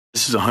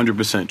This is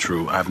 100%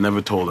 true. I've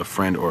never told a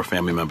friend or a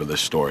family member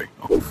this story.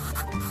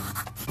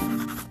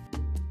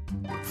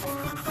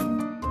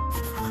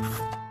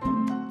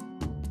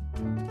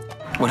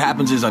 What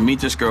happens is I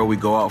meet this girl, we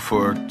go out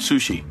for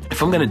sushi.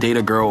 If I'm gonna date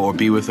a girl or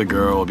be with a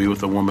girl or be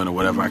with a woman or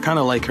whatever, I kind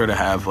of like her to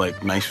have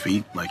like nice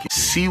feet. Like,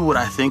 see what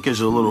I think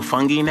is a little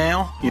fungy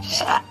nail?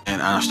 And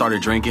I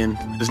started drinking.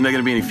 There's not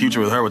gonna be any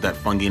future with her with that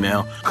fungy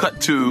nail. Cut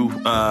to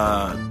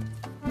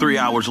 3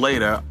 hours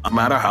later, I'm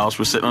at her house,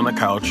 we're sitting on the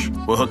couch,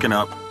 we're hooking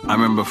up. I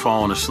remember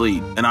falling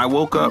asleep. And I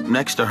woke up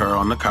next to her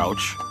on the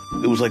couch.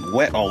 It was like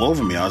wet all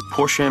over me. I was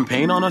pour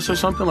champagne on us or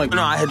something. Like,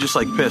 no, I had just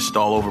like pissed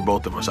all over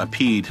both of us. I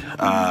peed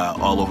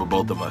all over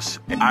both of us.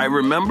 I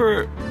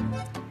remember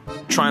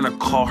trying to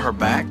call her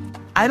back.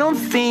 I don't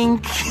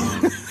think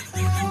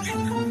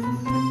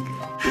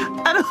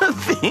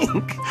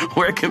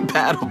we're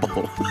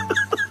compatible.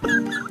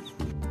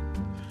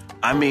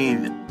 I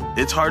mean,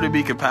 it's hard to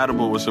be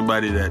compatible with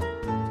somebody that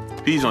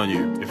pees on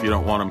you if you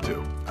don't want them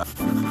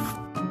to.